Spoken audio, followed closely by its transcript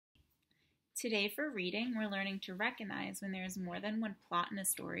Today for reading, we're learning to recognize when there is more than one plot in a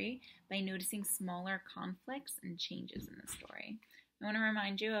story by noticing smaller conflicts and changes in the story. I want to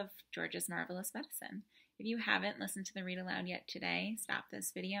remind you of George's Marvelous Medicine. If you haven't listened to the read aloud yet today, stop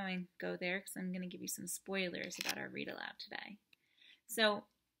this video and go there because I'm going to give you some spoilers about our read aloud today. So,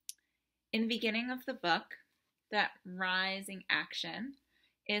 in the beginning of the book, that rising action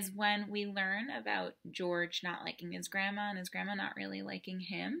is when we learn about George not liking his grandma and his grandma not really liking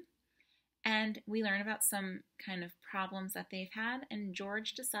him. And we learn about some kind of problems that they've had, and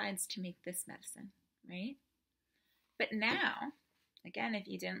George decides to make this medicine, right? But now, again, if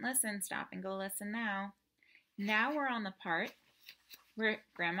you didn't listen, stop and go listen now. Now we're on the part where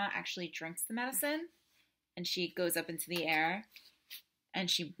Grandma actually drinks the medicine, and she goes up into the air, and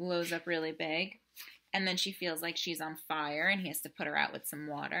she blows up really big, and then she feels like she's on fire, and he has to put her out with some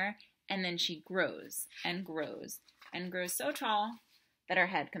water, and then she grows and grows and grows so tall that her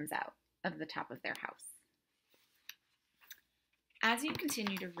head comes out of the top of their house. As you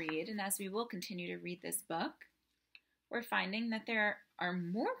continue to read, and as we will continue to read this book, we're finding that there are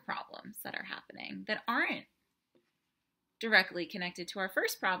more problems that are happening that aren't directly connected to our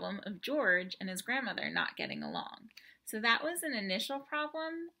first problem of George and his grandmother not getting along. So that was an initial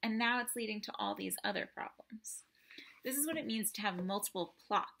problem, and now it's leading to all these other problems. This is what it means to have multiple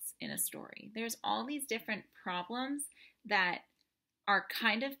plots in a story. There's all these different problems that are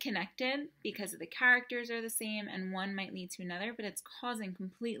kind of connected because the characters are the same and one might lead to another, but it's causing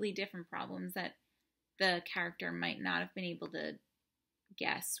completely different problems that the character might not have been able to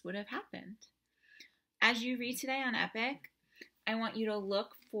guess would have happened. As you read today on Epic, I want you to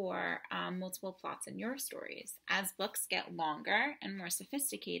look for multiple plots in your stories. As books get longer and more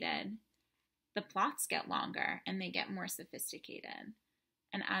sophisticated, the plots get longer and they get more sophisticated.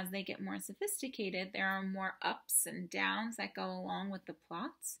 And as they get more sophisticated, there are more ups and downs that go along with the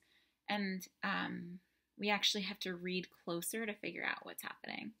plots. And we actually have to read closer to figure out what's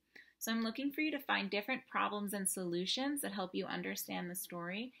happening. So I'm looking for you to find different problems and solutions that help you understand the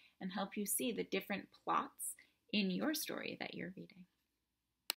story and help you see the different plots in your story that you're reading.